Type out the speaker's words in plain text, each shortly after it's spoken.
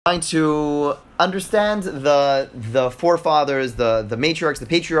trying to understand the forefathers, the matriarchs, the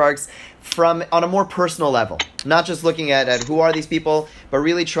patriarchs from on a more personal level. Not just looking at who are these people, but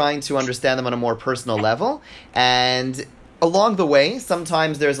really trying to understand them on a more personal level. And along the way,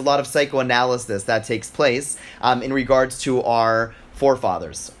 sometimes there's a lot of psychoanalysis that takes place in regards to our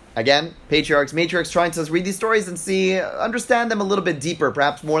forefathers. Again, patriarchs, matriarchs, trying to read these stories and understand them a little bit deeper,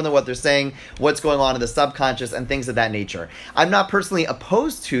 perhaps more than what they're saying, what's going on in the subconscious, and things of that nature. I'm not personally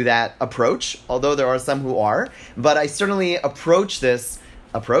opposed to that approach, although there are some who are, but I certainly approach this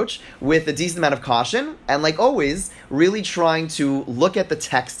approach with a decent amount of caution, and like always, really trying to look at the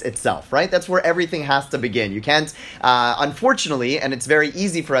text itself, right? That's where everything has to begin. You can't, unfortunately, and it's very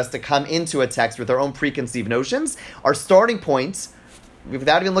easy for us to come into a text with our own preconceived notions, our starting point,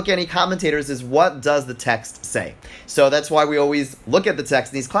 without even looking at any commentators, is what does the text say? So that's why we always look at the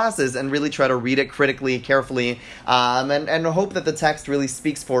text in these classes and really try to read it critically, carefully, and hope that the text really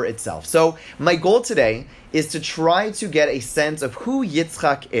speaks for itself. So my goal today is to try to get a sense of who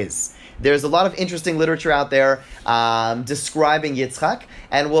Yitzchak is. There's a lot of interesting literature out there describing Yitzchak,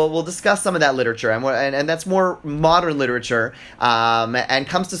 and we'll discuss some of that literature, and that's more modern literature, and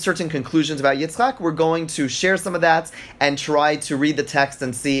comes to certain conclusions about Yitzchak. We're going to share some of that and try to read the text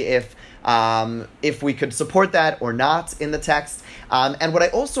and see if we could support that or not in the text. And what I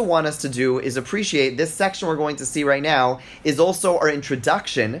also want us to do is appreciate this section we're going to see right now is also our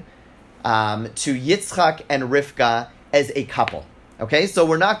introduction to Yitzchak and Rivka as a couple. Okay, so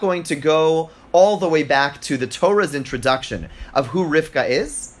we're not going to go all the way back to the Torah's introduction of who Rivka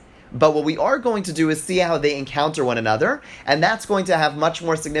is, but what we are going to do is see how they encounter one another, and that's going to have much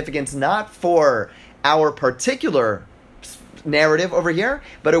more significance not for our particular narrative over here,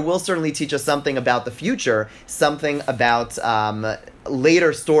 but it will certainly teach us something about the future, something about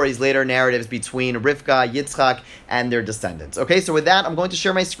later stories, later narratives between Rivka, Yitzchak, and their descendants. Okay, so with that, I'm going to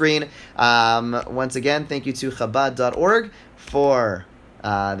share my screen. Once again, thank you to Chabad.org for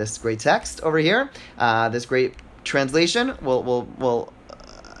this great text over here, this great translation. We'll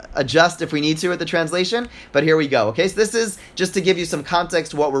adjust if we need to at the translation, but here we go. Okay, so this is just to give you some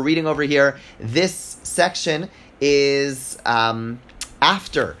context to what we're reading over here. This section is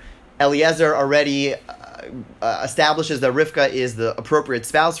after Eliezer already establishes that Rivka is the appropriate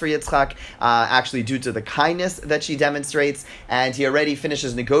spouse for Yitzchak, actually due to the kindness that she demonstrates, and he already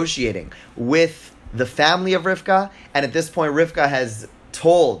finishes negotiating with the family of Rivka, and at this point Rivka has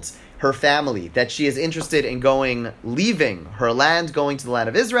told her family that she is interested in leaving her land, going to the land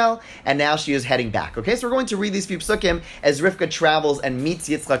of Israel, and now she is heading back. Okay, so we're going to read these few psukim as Rivka travels and meets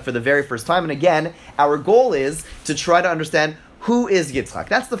Yitzchak for the very first time, and again, our goal is to try to understand who is Yitzchak.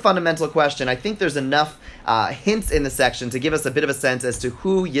 That's the fundamental question. I think there's enough hints in the section to give us a bit of a sense as to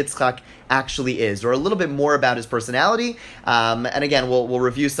who Yitzchak actually is, or a little bit more about his personality. And again, we'll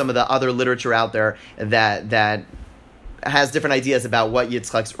review some of the other literature out there that has different ideas about what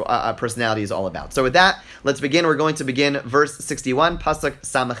Yitzchak's personality is all about. So with that, let's begin. We're going to begin verse 61, Pasuk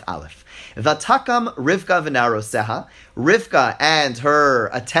Samach Aleph. Vatakam Rivka v'naroseha. Rivka and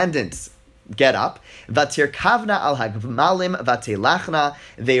her attendants get up. Vatirkavna al hagmalim vatelachna.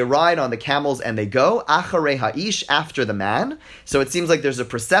 They ride on the camels and they go. Acharei ha'ish, after the man. So it seems like there's a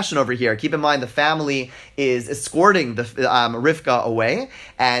procession over here. Keep in mind the family is escorting the Rivka away,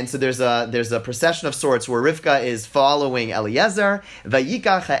 and so there's a procession of sorts where Rivka is following Eliezer.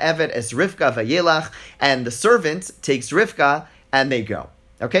 Vayikach ha'eved es Rivka vayelach, and the servant takes Rivka and they go.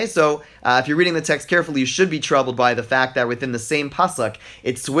 Okay, so if you're reading the text carefully, you should be troubled by the fact that within the same pasuk,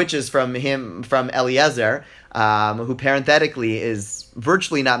 it switches from Eliezer, who parenthetically is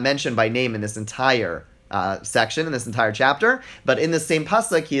virtually not mentioned by name in this entire section, in this entire chapter, but in the same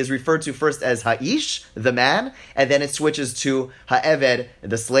pasuk, he is referred to first as Ha'ish, the man, and then it switches to Ha'eved,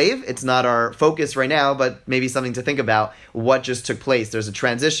 the slave. It's not our focus right now, but maybe something to think about what just took place. There's a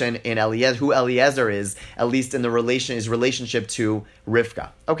transition in Eliezer, who Eliezer is, at least in his relationship to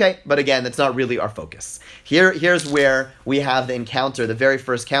Rivka. Okay, but again, that's not really our focus. Here's where we have the encounter, the very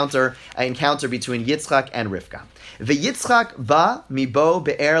first encounter between Yitzchak and Rivka. V'Yitzchak ba mibo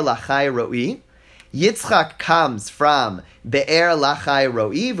be'er lachai ro'i. Yitzchak comes from Be'er Lachai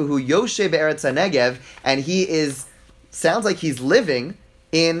Ro'i, v'hu Yoshe Be'eretz HaNegev, and sounds like he's living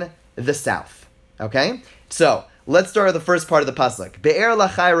in the south. Okay? So, let's start with the first part of the pasuk. Be'er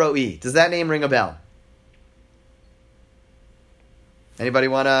Lachai Ro'i. Does that name ring a bell? Anybody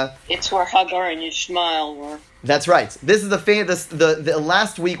want to? It's where Hagar and Yishmael were. That's right. This is the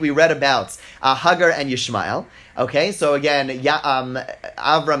last week we read about Hagar and Yishmael. Okay, so again,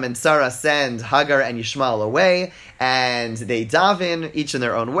 Avram and Sarah send Hagar and Yishmael away, and they daven, each in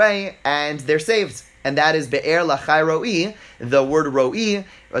their own way, and they're saved. and that is Be'er Lachai Roi. The word Roi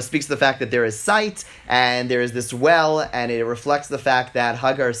speaks to the fact that there is sight, and there is this well, and it reflects the fact that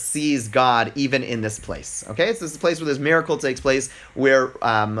Hagar sees God even in this place. Okay, so this is a place where this miracle takes place, where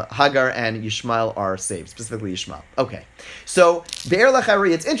Hagar and Yishmael are saved, specifically Yishmael. Okay, so Be'er Lachai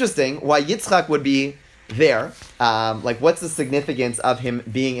Roi, it's interesting why Yitzchak would be there. What's the significance of him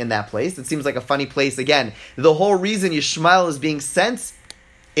being in that place? It seems like a funny place. Again, the whole reason Yishmael is being sent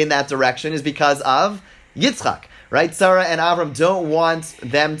in that direction is because of Yitzchak, right? Sarah and Avram don't want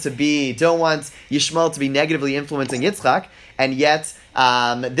Yishmael to be negatively influencing Yitzchak, and yet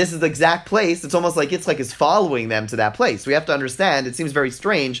this is the exact place. It's almost like Yitzchak is following them to that place. We have to understand, it seems very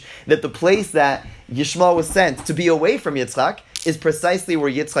strange that the place that Yishmael was sent to be away from Yitzchak is precisely where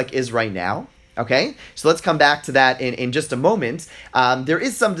Yitzchak is right now. Okay, so let's come back to that in just a moment. There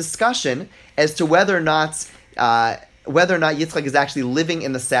is some discussion as to whether or not Yitzchak is actually living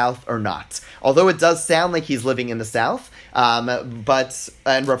in the south or not. Although it does sound like he's living in the south,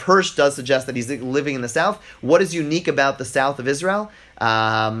 and Rav Hirsch does suggest that he's living in the south. What is unique about the south of Israel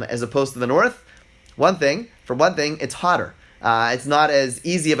as opposed to the north? For one thing, it's hotter. It's not as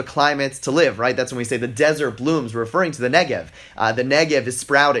easy of a climate to live, right? That's when we say the desert blooms, we're referring to the Negev. The Negev is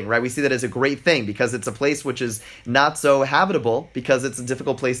sprouting, right? We see that as a great thing because it's a place which is not so habitable because it's a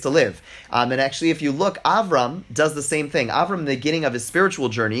difficult place to live. And actually, if you look, Avram does the same thing. Avram, in the beginning of his spiritual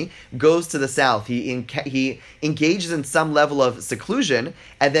journey, goes to the south. He engages in some level of seclusion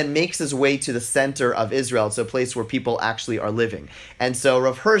and then makes his way to the center of Israel. It's a place where people actually are living. And so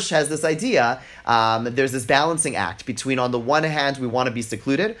Rav Hirsch has this idea, there's this balancing act between, on the one hand, we want to be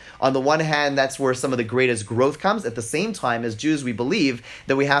secluded. On the one hand, that's where some of the greatest growth comes. At the same time, as Jews, we believe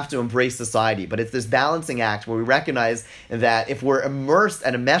that we have to embrace society. But it's this balancing act where we recognize that if we're immersed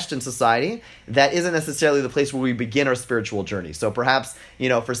and enmeshed in society, that isn't necessarily the place where we begin our spiritual journey. So perhaps,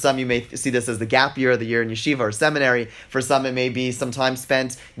 for some, you may see this as the gap year, the year in yeshiva or seminary. For some, it may be some time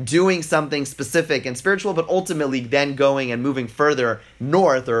spent doing something specific and spiritual, but ultimately then going and moving further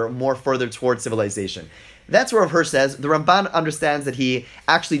north or more further towards civilization. That's where Rav Hirsch says the Ramban understands that he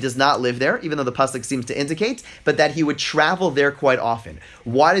actually does not live there, even though the pasuk seems to indicate, but that he would travel there quite often.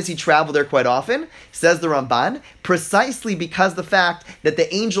 Why does he travel there quite often? Says the Ramban, precisely because the fact that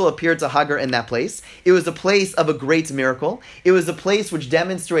the angel appeared to Hagar in that place. It was a place of a great miracle. It was a place which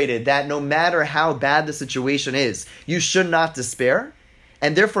demonstrated that no matter how bad the situation is, you should not despair.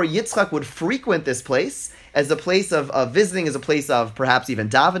 And therefore Yitzchak would frequent this place as a place of visiting, as a place of perhaps even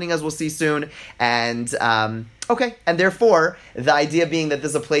davening, as we'll see soon. And and therefore the idea being that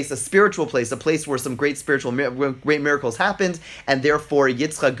this is a spiritual place, a place where some great great miracles happened, and therefore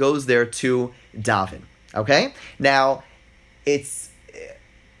Yitzchak goes there to daven. Okay, now it's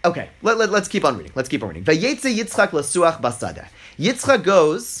okay. Let's keep on reading. Vayetze Yitzchak lasuach basada. Yitzchak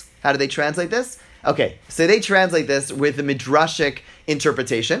goes. How do they translate this? Okay, so they translate this with the midrashic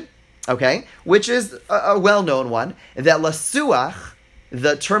interpretation. Okay, which is a well-known one, that lasuach,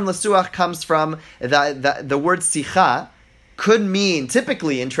 the term lasuach comes from the word sicha, could mean,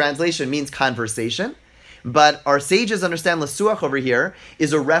 typically in translation, means conversation, but our sages understand lasuach over here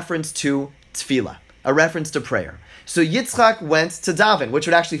is a reference to tefillah, a reference to prayer. So Yitzchak went to daven, which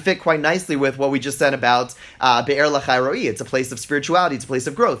would actually fit quite nicely with what we just said about Be'er Lachai Roi. It's a place of spirituality, it's a place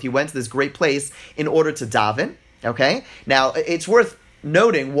of growth. He went to this great place in order to daven. Okay, now it's worth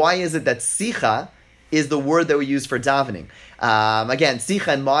noting, why is it that sicha is the word that we use for davening? Again,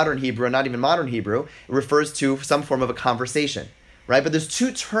 sicha in modern Hebrew, not even modern Hebrew, refers to some form of a conversation, right? But there's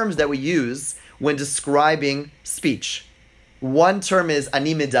two terms that we use when describing speech. One term is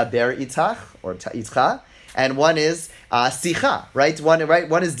ani medaber itach, or itcha, and one is sicha, right? One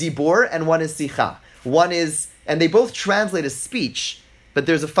is dibor and one is sicha. And they both translate as speech, but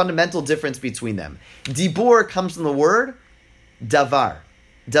there's a fundamental difference between them. Dibor comes from the word davar.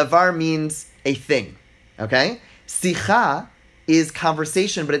 Davar means a thing. Okay? Sicha is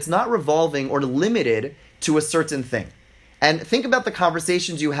conversation, but it's not revolving or limited to a certain thing. And think about the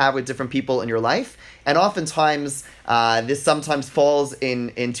conversations you have with different people in your life. And oftentimes, this sometimes falls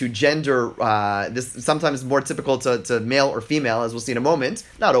into gender. This is sometimes more typical to male or female, as we'll see in a moment.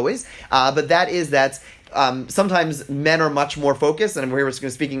 Not always. But that is that sometimes men are much more focused, and we're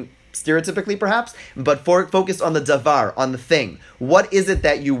speaking stereotypically perhaps, but focused on the davar, on the thing. What is it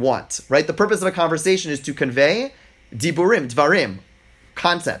that you want, right? The purpose of a conversation is to convey diburim, dvarim,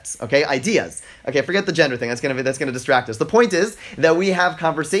 concepts, okay, ideas. Okay, forget the gender thing. That's gonna distract us. The point is that we have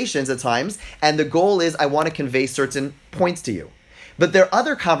conversations at times, and the goal is I want to convey certain points to you. But there are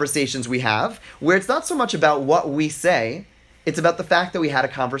other conversations we have where it's not so much about what we say, it's about the fact that we had a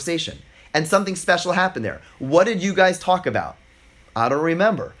conversation and something special happened there. What did you guys talk about? I don't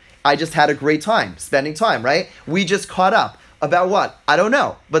remember. I just had a great time, spending time, right? We just caught up. About what? I don't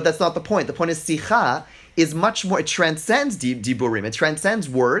know, but that's not the point. The point is sicha is much more, it transcends diburim, it transcends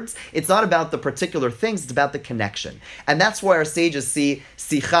words. It's not about the particular things, it's about the connection. And that's why our sages see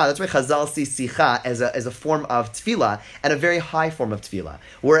sicha, that's why Chazal see sicha as a form of tefillah, and a very high form of tefillah.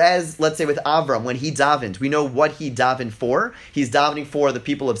 Whereas, let's say with Avram, when he davened, we know what he davened for. He's davening for the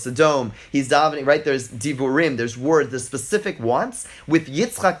people of Sodom. He's davening, right, there's diburim, there's words, there's specific wants. With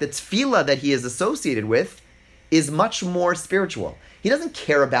Yitzchak, the tefillah that he is associated with is much more spiritual. He doesn't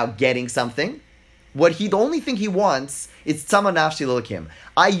care about getting something. The only thing he wants is tzama nafshi l'Elokim.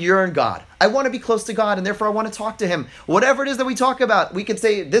 I yearn God. I want to be close to God, and therefore I want to talk to Him. Whatever it is that we talk about, we could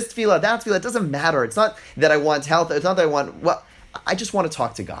say this tefillah, that tefillah. It doesn't matter. It's not that I want health. It's not that I want. Well, I just want to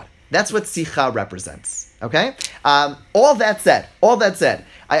talk to God. That's what sicha represents. Okay. All that said,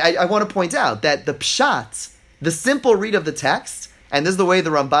 I want to point out that the pshat, the simple read of the text, and this is the way the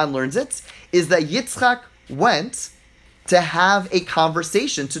Ramban learns it, is that Yitzchak went to have a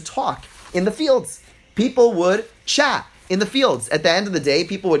conversation, to talk in the fields. People would chat in the fields. At the end of the day,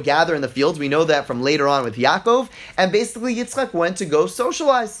 people would gather in the fields. We know that from later on with Yaakov. And basically, Yitzchak went to go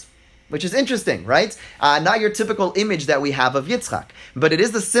socialize, which is interesting, right? Not your typical image that we have of Yitzchak. But it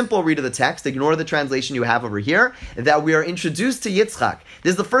is the simple read of the text, ignore the translation you have over here, that we are introduced to Yitzchak.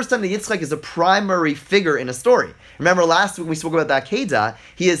 This is the first time that Yitzchak is a primary figure in a story. Remember last week we spoke about the Akedah,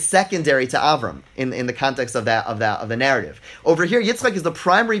 he is secondary to Avram in the context of the narrative. Over here, Yitzchak is the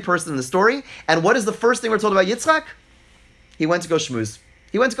primary person in the story, and what is the first thing we're told about Yitzchak? He went to go shmooze.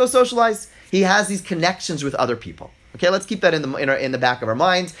 He went to go socialize. He has these connections with other people. Okay, let's keep that in the back of our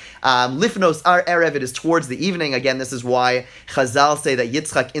mind. Lifnos ar erev, it is towards the evening. Again, this is why Chazal say that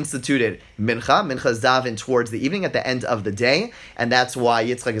Yitzchak instituted mincha. Mincha is daven towards the evening at the end of the day, and that's why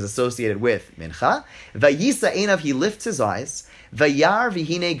Yitzchak is associated with mincha. Vayisa einav, he lifts his eyes. Vayar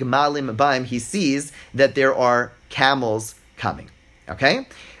vihine gmalim baim, he sees that there are camels coming. Okay?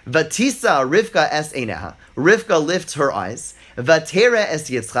 Vatisa Rivka es eineha, Rivka lifts her eyes. Vatera es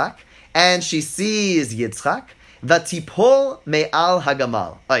Yitzchak, and she sees Yitzchak. Vatipol me'al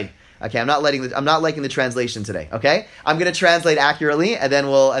hagamal. Okay, I'm not liking the translation today. Okay, I'm going to translate accurately, and then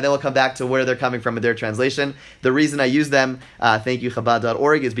we'll come back to where they're coming from in their translation. The reason I use them, thank you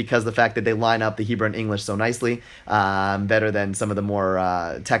Chabad.org, is because the fact that they line up the Hebrew and English so nicely, better than some of the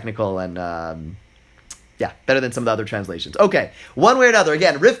more technical and. Better than some of the other translations. Okay, one way or another,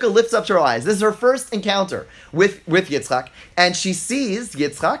 again, Rivka lifts up her eyes. This is her first encounter with Yitzchak, and she sees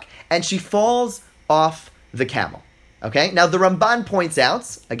Yitzchak, and she falls off the camel. Okay, now the Ramban points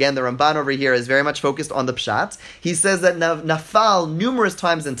out, again, the Ramban over here is very much focused on the pshat. He says that nafal, numerous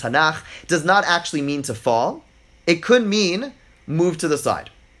times in Tanakh, does not actually mean to fall. It could mean move to the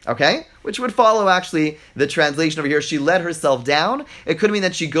side. Okay? Which would follow, actually, the translation over here. She let herself down. It could mean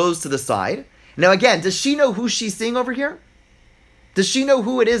that she goes to the side. Now again, does she know who she's seeing over here? Does she know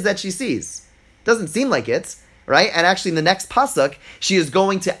who it is that she sees? Doesn't seem like it, right? And actually in the next pasuk, she is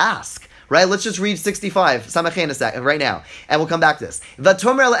going to ask, right? Let's just read 65, Samachay in a second, right now, and we'll come back to this.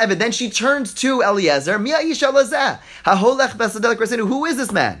 Vatomer el Eved, then she turns to Eliezer, Mi ha'isha lazeh, ha'holech besadel krasenu, who is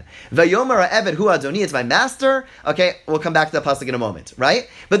this man? Vayomer Eved hu Adoni, it's my master. Okay, we'll come back to that pasuk in a moment, right?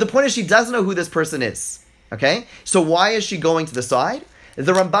 But the point is she doesn't know who this person is, okay? So why is she going to the side?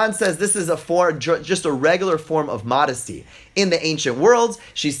 The Ramban says this is just a regular form of modesty. In the ancient world,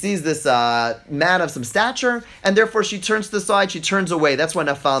 she sees this man of some stature, and therefore she turns to the side, she turns away. That's what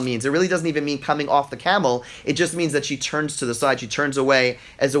nafal means. It really doesn't even mean coming off the camel. It just means that she turns to the side, she turns away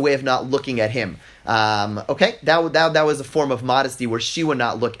as a way of not looking at him. Okay, that was a form of modesty where she would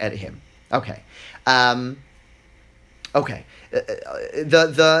not look at him. Okay. Okay.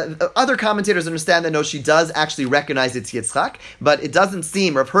 The other commentators understand that no, she does actually recognize it's Yitzchak, but it doesn't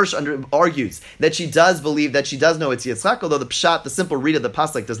seem, Rav Hirsch argues that she does believe that she does know it's Yitzchak, although the pshat, the simple read of the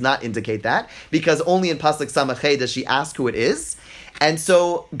pasuk, does not indicate that, because only in pasuk Samachay does she ask who it is. And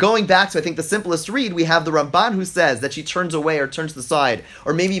so, going back to, I think, the simplest read, we have the Ramban who says that she turns away or turns to the side,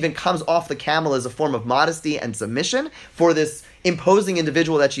 or maybe even comes off the camel as a form of modesty and submission for this imposing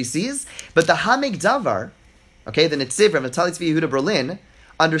individual that she sees. But the Hamig Davar, okay, the Netziv, Rav Natali Tzvi Yehuda Berlin,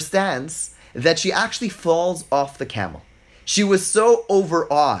 understands that she actually falls off the camel. She was so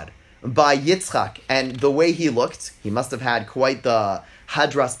overawed by Yitzchak and the way he looked. He must have had quite the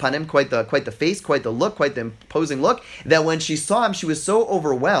hadras panim, quite the face, quite the look, quite the imposing look, that when she saw him, she was so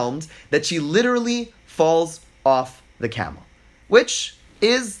overwhelmed that she literally falls off the camel, which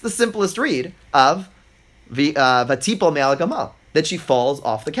is the simplest read of Vatipol Me'al Gamal, that she falls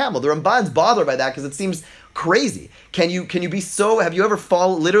off the camel. The Ramban's bothered by that because it seems crazy. Can you be so? Have you ever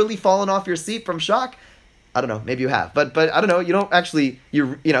literally fallen off your seat from shock? I don't know. Maybe you have, but I don't know. You don't actually.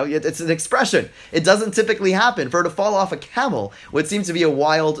 It's an expression. It doesn't typically happen. For her to fall off a camel would seem to be a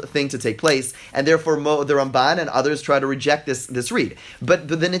wild thing to take place, and therefore the Ramban and others try to reject this read. But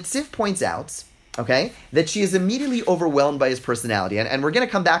the Netziv points out, okay, that she is immediately overwhelmed by his personality, and we're going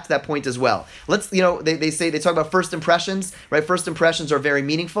to come back to that point as well. Let's, they talk about first impressions, right? First impressions are very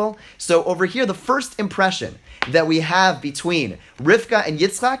meaningful. So over here, the first impression that we have between Rivka and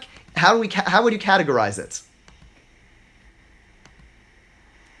Yitzchak. How would you categorize it?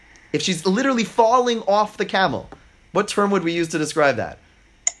 If she's literally falling off the camel, what term would we use to describe that?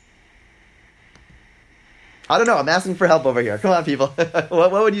 I don't know. I'm asking for help over here. Come on, people.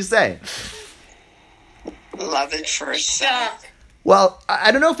 What would you say? Love at first sight. Well,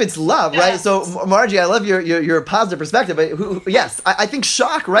 I don't know if it's love, right? So, Margie, I love your positive perspective. But yes, I think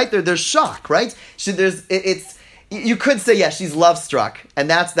shock, right? There's shock, right? You could say, yes, she's love-struck, and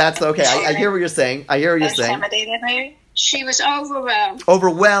that's okay. I hear what you're saying. Intimidated, maybe? She was overwhelmed.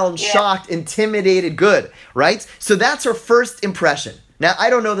 Overwhelmed, shocked, intimidated, good, right? So that's her first impression. Now, I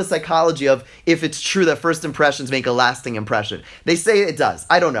don't know the psychology of if it's true that first impressions make a lasting impression. They say it does.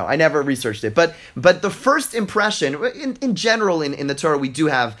 I don't know. I never researched it. But the first impression, in general, in the Torah, we do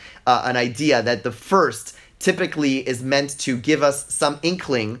have an idea that the first typically is meant to give us some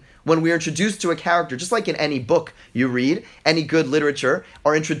inkling when we're introduced to a character, just like in any book you read, any good literature,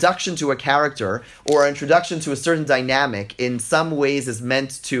 our introduction to a character or our introduction to a certain dynamic in some ways is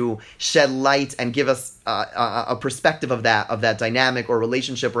meant to shed light and give us a perspective of that dynamic or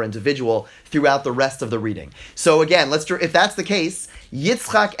relationship or individual throughout the rest of the reading. So again, if that's the case,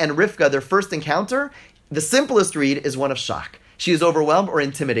 Yitzchak and Rivka, their first encounter, the simplest read is one of shock. She is overwhelmed or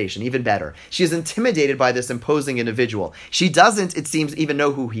intimidation, even better. She is intimidated by this imposing individual. She doesn't, it seems, even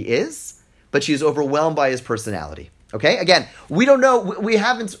know who he is, but she is overwhelmed by his personality. Okay? Again, we don't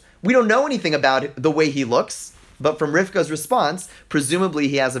know anything about the way he looks, but from Rivka's response, presumably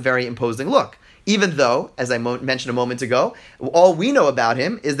he has a very imposing look. Even though, as I mentioned a moment ago, all we know about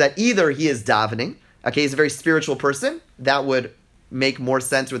him is that either he is davening, okay, he's a very spiritual person, that would make more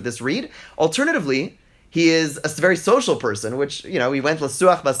sense with this read. Alternatively, he is a very social person, which, we went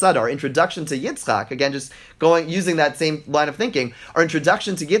L'suach Basad, our introduction to Yitzchak, again, just using that same line of thinking, our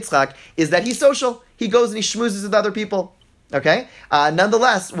introduction to Yitzchak is that he's social. He goes and he schmoozes with other people, okay?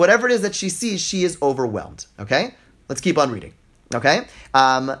 Nonetheless, whatever it is that she sees, she is overwhelmed, okay? Let's keep on reading, okay?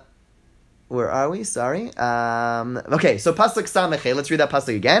 Where are we? Sorry. Okay, so Pasuk Samech. Let's read that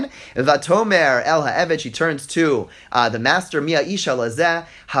Pasuk again. Vatomer el ha'eved. She turns to the master. Mia isha lazeh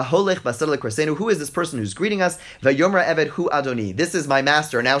haholech basar lekresenu. Who is this person who's greeting us? Vayomer eved hu adoni. This is my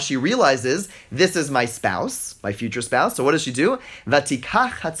master. Now she realizes this is my spouse, my future spouse. So what does she do?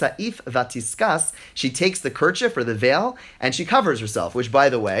 Vatikach hatzaif vatiskas. She takes the kerchief or the veil and she covers herself. Which, by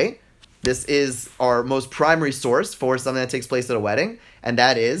the way, this is our most primary source for something that takes place at a wedding, and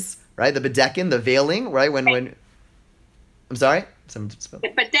that is, right, the bedekin, the veiling, right? When I'm sorry?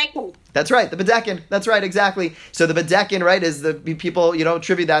 The bedekin. That's right, the bedekin. That's right, exactly. So the bedekin, right, is the people,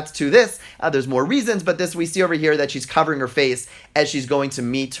 attribute that to this. There's more reasons, but this we see over here that she's covering her face as she's going to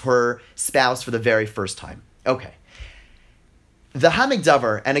meet her spouse for the very first time. Okay. The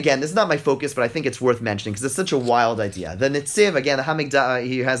Hamikdavar, and again, this is not my focus, but I think it's worth mentioning because it's such a wild idea. The Netziv, again, the Hamikdavar,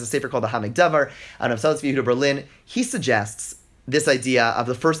 he has a sefer called the Hamikdavar, out of Salzburg to Berlin. He suggests this idea of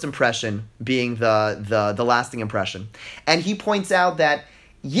the first impression being the lasting impression. And he points out that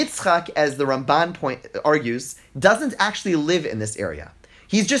Yitzchak, as the Ramban argues, doesn't actually live in this area.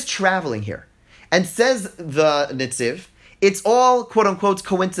 He's just traveling here. And says the Netziv, it's all, quote-unquote,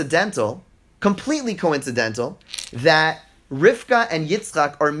 coincidental, completely coincidental, that Rivka and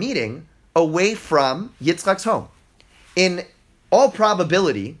Yitzchak are meeting away from Yitzchak's home. In all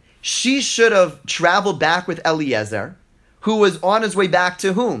probability, she should have traveled back with Eliezer, who was on his way back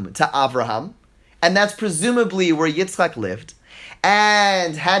to whom? To Avraham. And that's presumably where Yitzchak lived.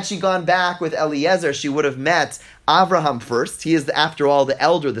 And had she gone back with Eliezer, she would have met Avraham first. He is, after all, the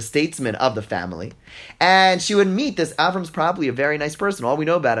elder, the statesman of the family. And she would meet this, Avram's probably a very nice person. All we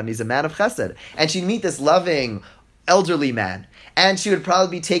know about him, he's a man of chesed. And she'd meet this loving, elderly man. And she would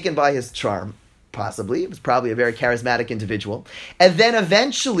probably be taken by his charm. Possibly. It was probably a very charismatic individual. And then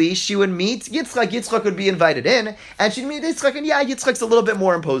eventually she would meet Yitzchak. Yitzchak would be invited in, and she'd meet Yitzchak, and Yitzchak's a little bit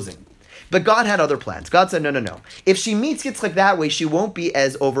more imposing. But God had other plans. God said, no. If she meets Yitzchak that way, she won't be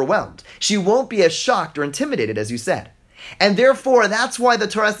as overwhelmed. She won't be as shocked or intimidated, as you said. And therefore, that's why the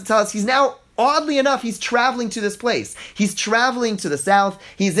Torah has to tell us he's now, oddly enough, he's traveling to this place. He's traveling to the south.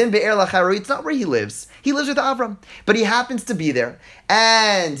 He's in Be'er Lachari. It's not where he lives. He lives with Avram, but he happens to be there,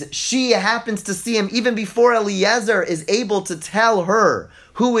 and she happens to see him even before Eliezer is able to tell her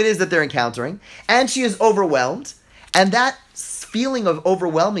who it is that they're encountering, and she is overwhelmed, and that feeling of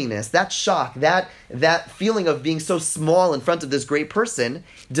overwhelmingness, that shock, that feeling of being so small in front of this great person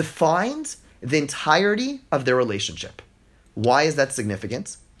defined the entirety of their relationship. Why is that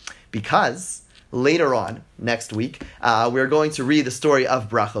significant? Because later on, next week, we're going to read the story of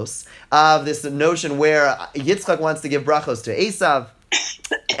brachos, of this notion where Yitzchak wants to give brachos to Esav,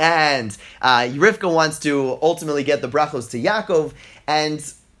 and Rivka wants to ultimately get the brachos to Yaakov,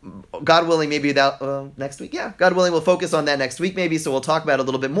 and God willing, maybe that next week. Yeah, God willing, we'll focus on that next week maybe, so we'll talk about it a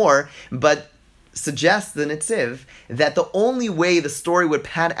little bit more. But suggests the Netziv that the only way the story would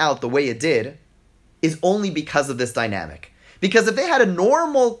pan out the way it did is only because of this dynamic. Because if they had a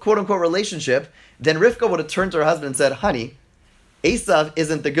normal, quote-unquote, relationship, then Rivka would have turned to her husband and said, honey, Esav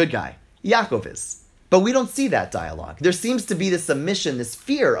isn't the good guy. Yaakov is. But we don't see that dialogue. There seems to be this submission, this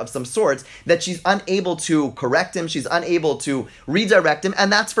fear of some sort, that she's unable to correct him, she's unable to redirect him,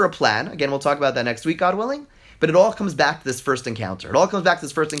 and that's for a plan. Again, we'll talk about that next week, God willing. But it all comes back to this first encounter. It all comes back to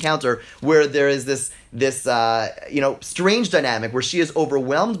this first encounter where there is this strange dynamic where she is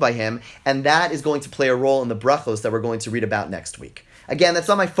overwhelmed by him, and that is going to play a role in the brachos that we're going to read about next week. Again, that's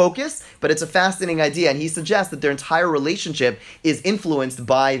not my focus, but it's a fascinating idea, and he suggests that their entire relationship is influenced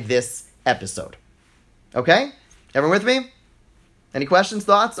by this episode. Okay? Everyone with me? Any questions,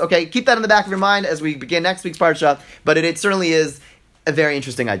 thoughts? Okay, keep that in the back of your mind as we begin next week's parsha, but it certainly is a very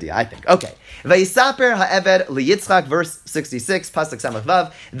interesting idea, I think. Okay. Vayisaper ha'eved liYitzchak, verse 66, pasuk samach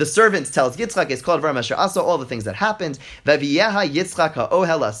vav. The servant tells Yitzchak, it's called Var Masher Asa, all the things that happened. Vaviyeha Yitzchak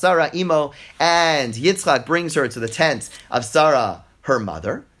ha'ohel Sarah imo, and Yitzchak brings her to the tent of Sarah, her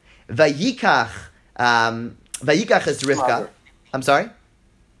mother. Vayikach is Rivka. Mother. I'm sorry?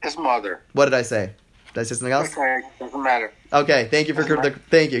 His mother. What did I say? Did I say something else? Okay, doesn't matter. Okay, thank you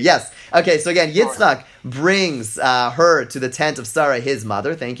thank you. Yes. Okay, so again, Yitzchak brings her to the tent of Sarah, his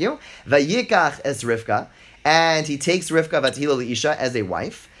mother. Thank you. Vayikach es Rivka, and he takes Rivka vatihila liisha as a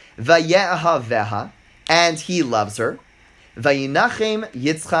wife. Vaye'ahaveha, and he loves her. Vayinachem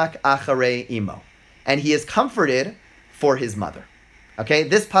Yitzchak acharei imo, and he is comforted for his mother. Okay,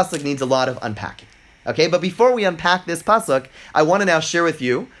 this pasuk needs a lot of unpacking. Okay, but before we unpack this pasuk, I want to now share with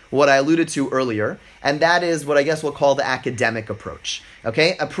you what I alluded to earlier, and that is what I guess we'll call the academic approach.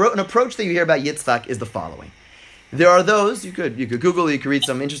 Okay, an approach that you hear about Yitzchak is the following. There are those, you could Google, you could read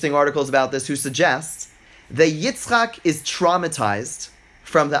some interesting articles about this, who suggest that Yitzchak is traumatized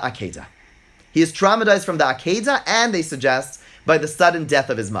from the Akedah. He is traumatized from the Akedah, and they suggest by the sudden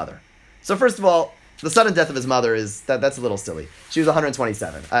death of his mother. So first of all, the sudden death of his mother that's a little silly. She was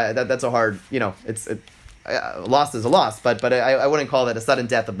 127. That's a hard, loss is a loss, but I wouldn't call that a sudden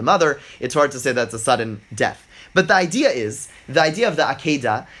death of the mother. It's hard to say that's a sudden death. But the idea of the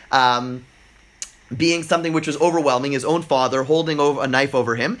Akedah being something which was overwhelming, his own father holding a knife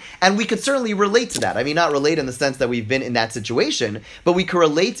over him, and we could certainly relate to that. I mean, not relate in the sense that we've been in that situation, but we could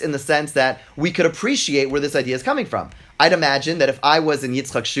relate in the sense that we could appreciate where this idea is coming from. I'd imagine that if I was in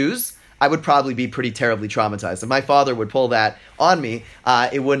Yitzchak's shoes, I would probably be pretty terribly traumatized. If my father would pull that on me,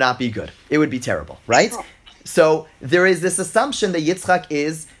 it would not be good. It would be terrible, right? So there is this assumption that Yitzchak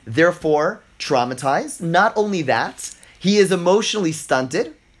is therefore traumatized. Not only that, he is emotionally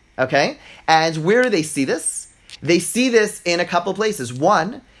stunted, okay? And where do they see this? They see this in a couple places.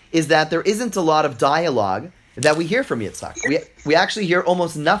 One is that there isn't a lot of dialogue that we hear from Yitzchak. We actually hear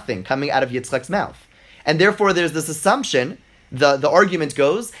almost nothing coming out of Yitzchak's mouth. And therefore there's this assumption, the argument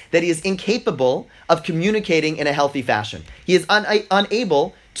goes, that he is incapable of communicating in a healthy fashion. He is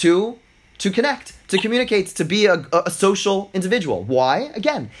unable to connect, to communicate, to be a social individual. Why?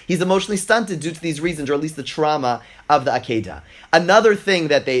 Again, he's emotionally stunted due to these reasons, or at least the trauma of the Akedah. Another thing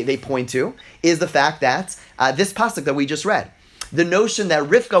that they point to is the fact that this pasuk that we just read, the notion that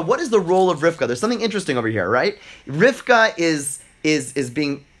Rivka, what is the role of Rivka? There's something interesting over here, right? Rivka is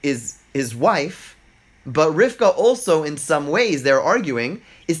his wife, but Rivka also, in some ways, they're arguing,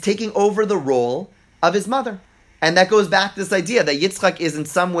 is taking over the role of his mother. And that goes back to this idea that Yitzchak is in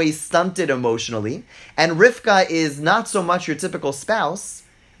some ways stunted emotionally, and Rivka is not so much your typical spouse,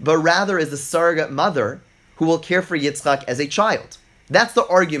 but rather is the surrogate mother who will care for Yitzchak as a child. That's the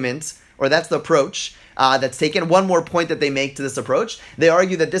argument, or that's the approach that's taken. One more point that they make to this approach, they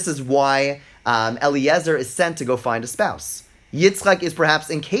argue that this is why Eliezer is sent to go find a spouse. Yitzchak is perhaps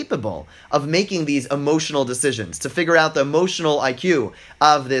incapable of making these emotional decisions, to figure out the emotional IQ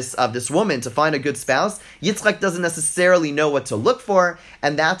of this woman, to find a good spouse. Yitzchak doesn't necessarily know what to look for,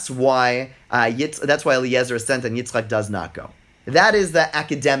 and that's why Eliezer is sent and Yitzchak does not go. That is the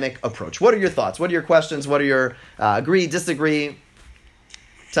academic approach. What are your thoughts? What are your questions? What are your agree, disagree?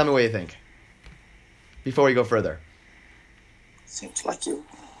 Tell me what you think before we go further. Seems like you.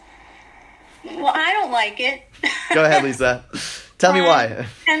 Well, I don't like it. Go ahead, Lisa. Tell me why.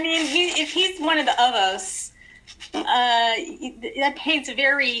 I mean, if he's one of the Avos, that paints a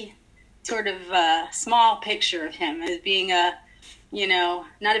very sort of small picture of him as being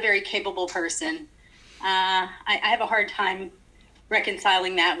not a very capable person. I have a hard time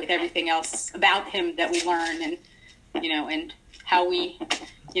reconciling that with everything else about him that we learn, and how we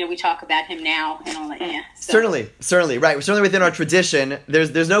talk about him now and all that. Yeah. So. Certainly, right. Certainly within our tradition,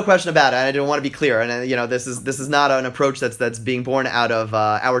 there's no question about it. And I don't want to be clear, and this is not an approach that's being born out of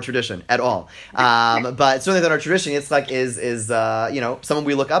our tradition at all. But certainly within our tradition, it's like is someone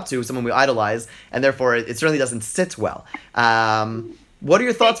we look up to, someone we idolize, and therefore it certainly doesn't sit well. What are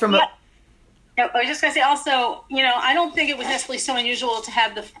your thoughts from? I was just going to say also, I don't think it was necessarily so unusual to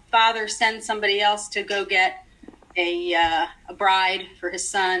have the father send somebody else to go get a bride for his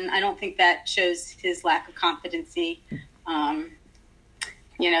son. I don't think that shows his lack of competency.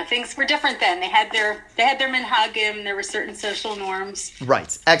 Things were different then. They had their minhagim. There were certain social norms.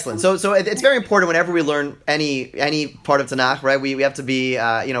 Right. Excellent. So it's very important whenever we learn any part of Tanakh, right? We have to be,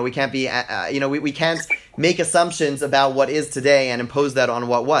 we can't be, we can't make assumptions about what is today and impose that on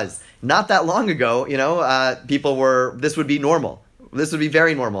what was. Not that long ago, this would be normal. This would be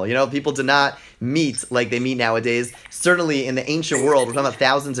very normal. People did not meet like they meet nowadays. Certainly in the ancient world, we're talking about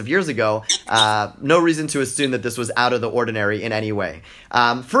thousands of years ago, no reason to assume that this was out of the ordinary in any way.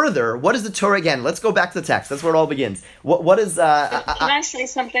 Further, what is the Torah again? Let's go back to the text. That's where it all begins. What is... Can I say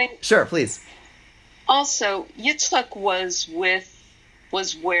something? Sure, please. Also, Yitzchak was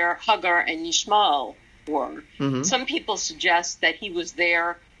where Hagar and Yishmael were. Mm-hmm. Some people suggest that he was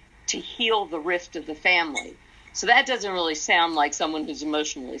there to heal the rift of the family. So that doesn't really sound like someone who's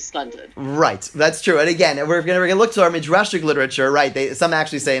emotionally stunted. Right, that's true. And again, we're going to look to our midrashic literature, right? Some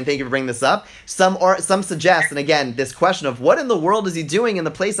actually say, and thank you for bringing this up, some suggest, and again, this question of what in the world is he doing in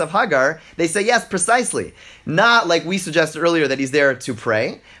the place of Hagar, they say, yes, precisely. Not like we suggested earlier that he's there to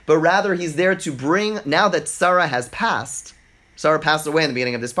pray, but rather he's there to bring, now that Sarah has passed, Sarah passed away in the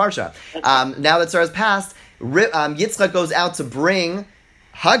beginning of this parsha, now that Sarah has passed, Yitzchak goes out to bring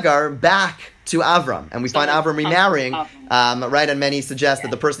Hagar back to Avram, and we find Avram remarrying, right? And many suggest that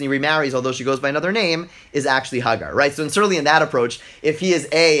the person he remarries, although she goes by another name, is actually Hagar, right? So certainly in that approach, if he is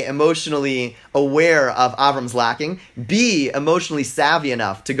A, emotionally aware of Avram's lacking, B, emotionally savvy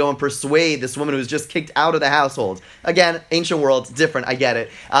enough to go and persuade this woman who's just kicked out of the household. Again, ancient world, different, I get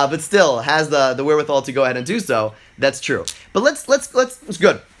it, but still has the wherewithal to go ahead and do so. That's true. But let's it's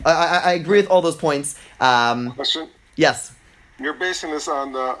good. I agree with all those points. Question? Yes. You're basing this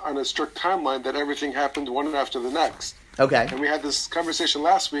on a strict timeline that everything happened one after the next. Okay. And we had this conversation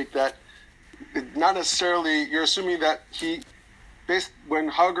last week that not necessarily, you're assuming that when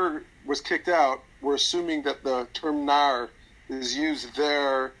Hagar was kicked out, we're assuming that the term nar is used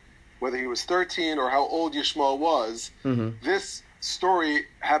there, whether he was 13 or how old Yishmael was. Mm-hmm. This story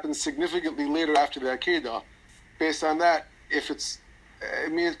happens significantly later after the Akedah. Based on that, it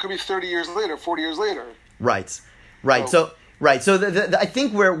could be 30 years later, 40 years later. Right. So I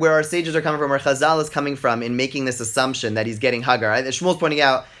think where our sages are coming from, where Chazal is coming from in making this assumption that he's getting Hagar. Shmuel's pointing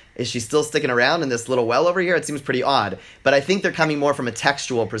out, is she still sticking around in this little well over here? It seems pretty odd. But I think they're coming more from a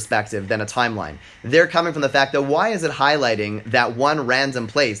textual perspective than a timeline. They're coming from the fact that why is it highlighting that one random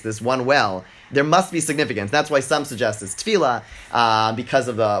place, this one well? There must be significance. That's why some suggest it's tefillah because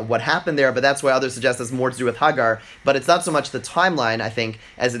of what happened there, but that's why others suggest it's more to do with Hagar. But it's not so much the timeline, I think,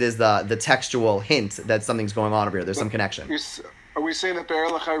 as it is the textual hint that something's going on over here. There's some connection. Are we saying that Be'er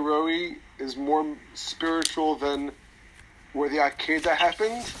Lachai Roi is more spiritual than where the Akedah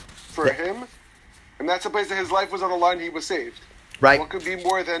happened for him? And that's a place that his life was on the line, he was saved. Right. What could be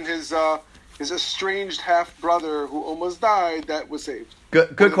more than his estranged half-brother who almost died that was saved?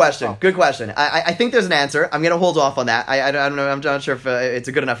 Good question. Good question. I think there's an answer. I'm going to hold off on that. I don't know. I'm not sure if it's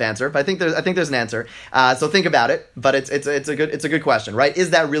a good enough answer, but I think there's an answer. So think about it. But it's a good question, right?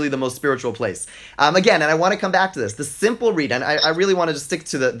 Is that really the most spiritual place? Again, and I want to come back to this. The simple read, and I really want to just stick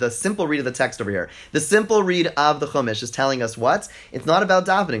to the simple read of the text over here. The simple read of the Chumash is telling us what? It's not about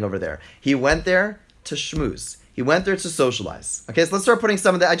davening over there. He went there to schmooze. He went there to socialize. Okay, so let's start putting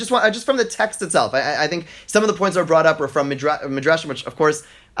some of that. I just from the text itself. I think some of the points that are brought up are from Midrashim, which of course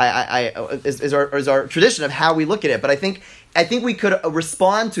is our tradition of how we look at it. But I think we could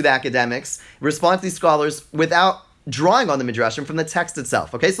respond to the academics, respond to these scholars without drawing on the Midrashim from the text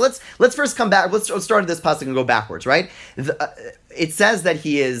itself. Okay, so let's first come back. Let's start at this pasuk and go backwards. Right? It says that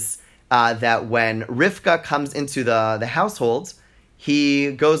he is that when Rivka comes into the household,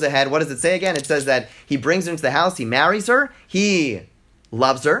 he goes ahead. What does it say again? It says that he brings her into the house, he marries her, he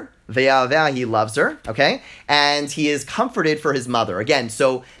loves her, he loves her, okay? And he is comforted for his mother. Again,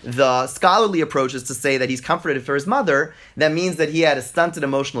 so the scholarly approach is to say that he's comforted for his mother. That means that he had a stunted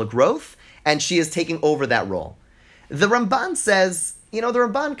emotional growth, and she is taking over that role. The Ramban says, the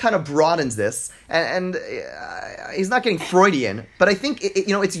Ramban kind of broadens this, and he's not getting Freudian, but I think,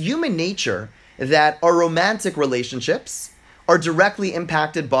 it's human nature that our romantic relationships are directly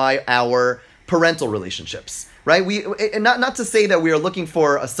impacted by our parental relationships, right? Not to say that we are looking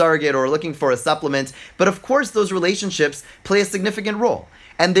for a surrogate or looking for a supplement, but of course those relationships play a significant role.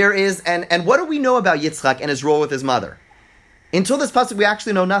 And there is, and what do we know about Yitzchak and his role with his mother? Until this pasuk, we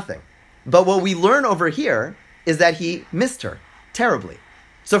actually know nothing. But what we learn over here is that he missed her terribly.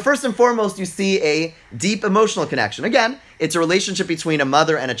 So first and foremost, you see a deep emotional connection. Again, it's a relationship between a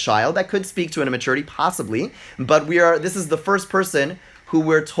mother and a child that could speak to an immaturity, possibly, but this is the first person who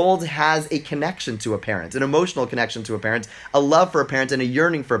we're told has a connection to a parent, an emotional connection to a parent, a love for a parent, and a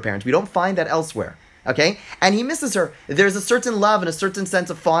yearning for a parent. We don't find that elsewhere, okay? And he misses her. There's a certain love and a certain sense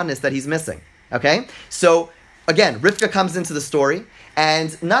of fondness that he's missing, okay? So, again, Rivka comes into the story,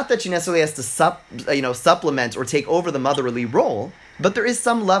 and not that she necessarily has to supplement or take over the motherly role, but there is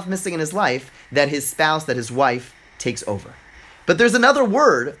some love missing in his life that his spouse, that his wife, takes over. But there's another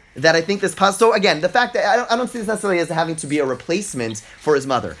word that I think this pasuk. So again, the fact that I don't see this necessarily as having to be a replacement for his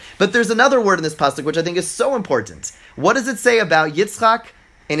mother. But there's another word in this pasuk which I think is so important. What does it say about Yitzchak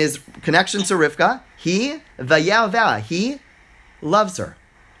in his connection to Rivka? He loves her.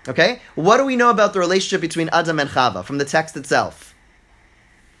 Okay? What do we know about the relationship between Adam and Chava from the text itself?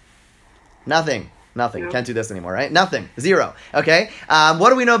 Nothing. Can't do this anymore, right? Nothing. Zero. Okay? What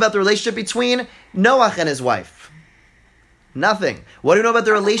do we know about the relationship between Noach and his wife? Nothing. What do we know about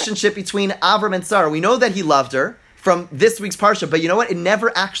the relationship between Avram and Sarah? We know that he loved her from this week's parsha, but you know what? It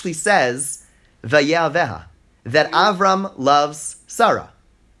never actually says Vayaveha, that Avram loves Sarah.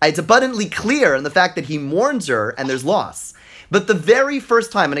 It's abundantly clear in the fact that he mourns her and there's loss. But the very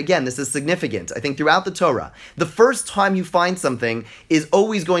first time, and again, this is significant, I think throughout the Torah, the first time you find something is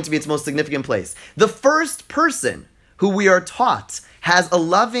always going to be its most significant place. The first person who we are taught has a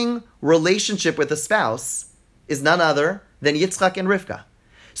loving relationship with a spouse is none other than Yitzchak and Rivka.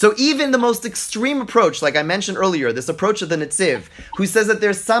 So even the most extreme approach, like I mentioned earlier, this approach of the Netziv, who says that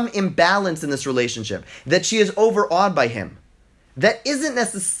there's some imbalance in this relationship, that she is overawed by him, that isn't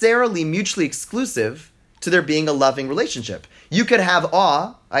necessarily mutually exclusive to there being a loving relationship. You could have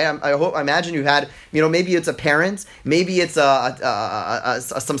awe. I imagine you had, maybe it's a parent, maybe it's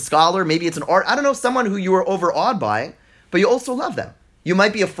some scholar, maybe it's an art. I don't know, someone who you were overawed by, but you also love them. You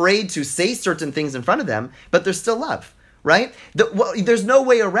might be afraid to say certain things in front of them, but there's still love, right? There's no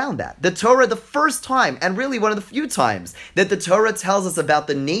way around that. The Torah, the first time, and really one of the few times that the Torah tells us about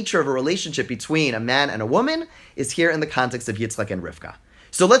the nature of a relationship between a man and a woman is here in the context of Yitzchak and Rivka.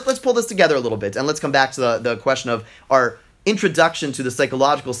 So let's pull this together a little bit, and let's come back to the question of our introduction to the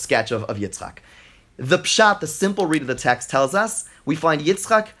psychological sketch of Yitzchak. The pshat, the simple read of the text, tells us we find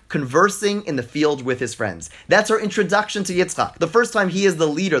Yitzchak conversing in the field with his friends. That's our introduction to Yitzchak. The first time he is the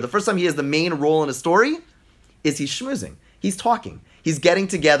leader, the first time he has the main role in a story, is he's schmoozing. He's talking. He's getting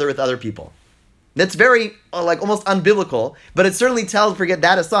together with other people. That's very, almost unbiblical, but it certainly tells, forget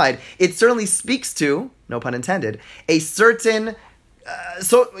that aside, it certainly speaks to, no pun intended, a certain,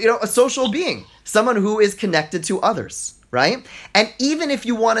 a social being, someone who is connected to others, right? And even if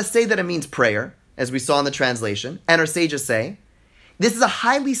you want to say that it means prayer, as we saw in the translation, and our sages say, this is a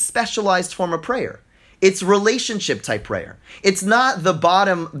highly specialized form of prayer. It's relationship type prayer. It's not the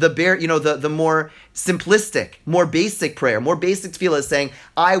bottom, the more simplistic, more basic prayer, more basic tefillah is saying,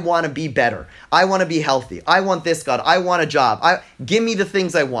 I want to be better. I want to be healthy. I want this, God. I want a job. Give me the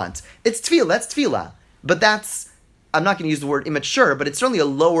things I want. It's tefillah. That's tefillah. But that's, I'm not going to use the word immature, but it's certainly a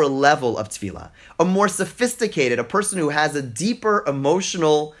lower level of tefillah. A more sophisticated, a person who has a deeper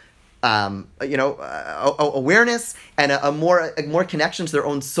emotional awareness and a more connection to their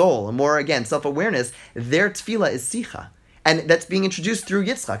own soul, a more, again, self-awareness, their tefillah is sicha. And that's being introduced through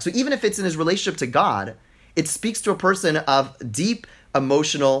Yitzchak. So even if it's in his relationship to God, it speaks to a person of deep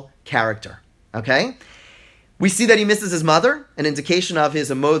emotional character. Okay? We see that he misses his mother, an indication of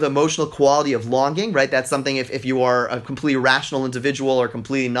the emotional quality of longing, right? That's something, if you are a completely rational individual or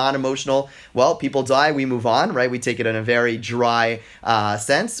completely non-emotional, well, people die, we move on, right? We take it in a very dry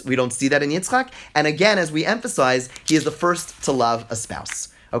sense. We don't see that in Yitzchak. And again, as we emphasize, he is the first to love a spouse.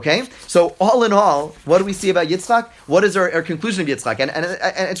 Okay? So all in all, what do we see about Yitzchak? What is our conclusion of Yitzchak? And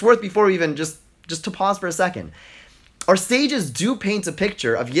it's worth, before we even just to pause for a second, our sages do paint a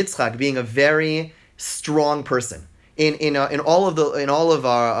picture of Yitzchak being a very strong person. In all of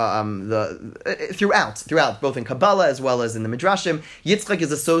our throughout both in Kabbalah as well as in the Midrashim, Yitzchak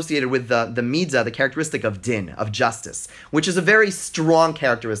is associated with the midah, the characteristic of din, of justice, which is a very strong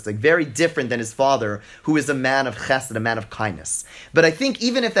characteristic, very different than his father, who is a man of chesed, a man of kindness. But I think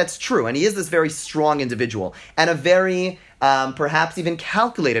even if that's true, and he is this very strong individual, and a very perhaps even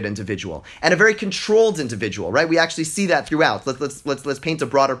calculated individual, and a very controlled individual, right? We actually see that throughout. Let's paint a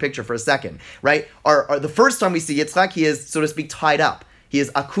broader picture for a second, right? The first time we see Yitzchak, he is, so to speak, tied up. He is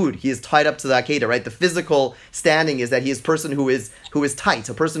akud. He is tied up to the akedah, right? The physical standing is that he is a person who is tight,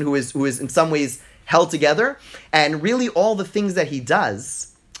 a person who is in some ways held together, and really all the things that he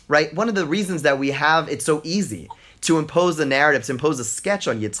does, right? One of the reasons that we have it so easy to impose a narrative, to impose a sketch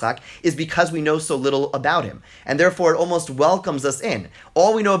on Yitzchak, is because we know so little about him. And therefore, it almost welcomes us in.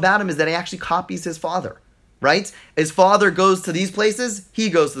 All we know about him is that he actually copies his father, right? His father goes to these places,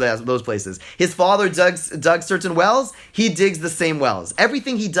 he goes to those places. His father dug certain wells, he digs the same wells.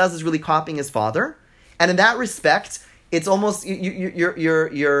 Everything he does is really copying his father. And in that respect, it's almost,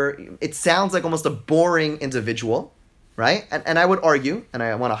 it sounds like almost a boring individual, right? And I would argue, and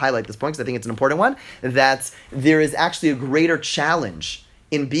I want to highlight this point because I think it's an important one, that there is actually a greater challenge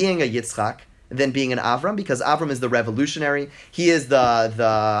in being a Yitzchak than being an Avram, because Avram is the revolutionary, he is the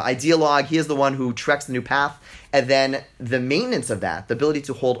ideologue, he is the one who treks the new path, and then the maintenance of that, the ability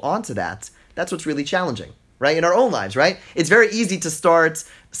to hold on to that, that's what's really challenging, right? In our own lives, right? It's very easy to start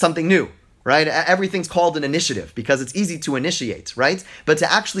something new, right? Everything's called an initiative because it's easy to initiate, right? But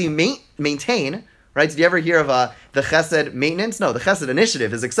to actually maintain, right? Did you ever hear of the chesed maintenance? No, the chesed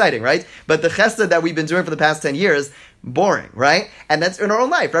initiative is exciting, right? But the chesed that we've been doing for the past 10 years, boring, right? And that's in our own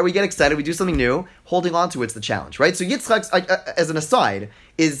life, right? We get excited, we do something new, holding on to it's the challenge, right? So Yitzchak, as an aside,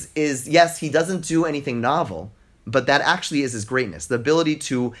 is yes, he doesn't do anything novel, but that actually is his greatness. The ability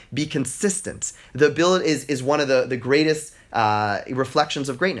to be consistent. The ability is one of the greatest reflections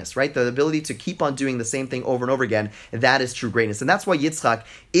of greatness, right? The ability to keep on doing the same thing over and over again, that is true greatness. And that's why Yitzchak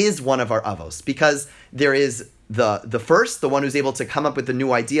is one of our avos, because there is the first, the one who's able to come up with the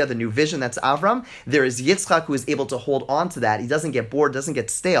new idea, the new vision, that's Avram. There is Yitzchak, who is able to hold on to that. He doesn't get bored, doesn't get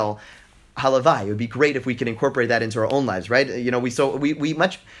stale. Halavai. It would be great if we could incorporate that into our own lives, right? You know, we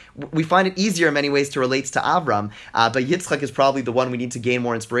find it easier in many ways to relate to Avram, but Yitzchak is probably the one we need to gain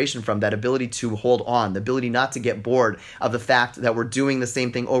more inspiration from, that ability to hold on, the ability not to get bored of the fact that we're doing the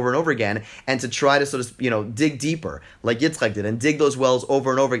same thing over and over again, and to try to sort of, dig deeper, like Yitzchak did, and dig those wells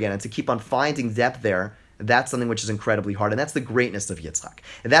over and over again, and to keep on finding depth there. That's something which is incredibly hard, and that's the greatness of Yitzchak.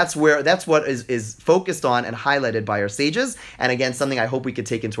 That's what is focused on and highlighted by our sages, and again, something I hope we could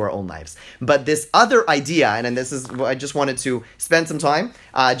take into our own lives. But this other idea, and this is what I just wanted to spend some time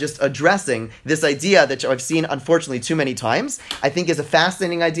just addressing, this idea that I've seen, unfortunately, too many times, I think is a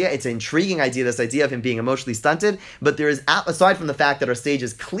fascinating idea. It's an intriguing idea, this idea of him being emotionally stunted, but there is, aside from the fact that our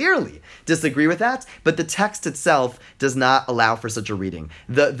sages clearly disagree with that, but the text itself does not allow for such a reading.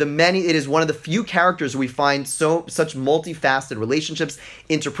 It is one of the few characters we find such multifaceted relationships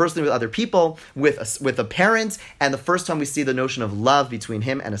interpersonally with other people, with a parent, and the first time we see the notion of love between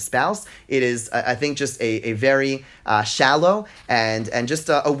him and a spouse, it is, I think, just a very shallow and just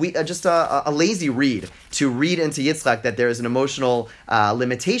a lazy read to read into Yitzchak that there is an emotional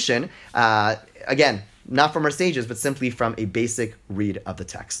limitation. Again, not from our sages, but simply from a basic read of the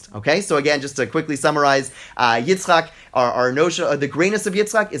text. Okay, so again, just to quickly summarize, Yitzchak, our notion, the greatness of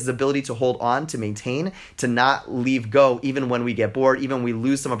Yitzchak is the ability to hold on, to maintain, to not leave go, even when we get bored, even when we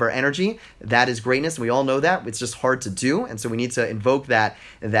lose some of our energy. That is greatness. We all know that. It's just hard to do, and so we need to invoke that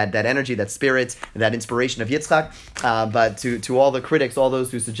energy, that spirit, that inspiration of Yitzchak. But to all the critics, all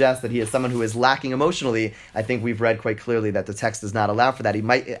those who suggest that he is someone who is lacking emotionally, I think we've read quite clearly that the text does not allow for that. He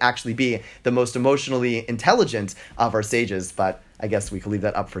might actually be the most emotionally intelligent of our sages, but I guess we could leave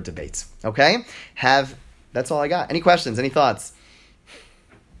that up for debate. Okay? That's all I got. Any questions? Any thoughts?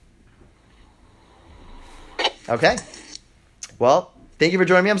 Okay. Well, thank you for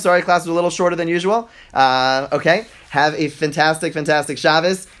joining me. I'm sorry class was a little shorter than usual. Okay. Have a fantastic, fantastic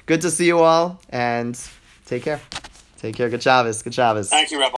Shabbos. Good to see you all, and take care. Take care. Good Shabbos. Good Shabbos. Thank you, Rabbi.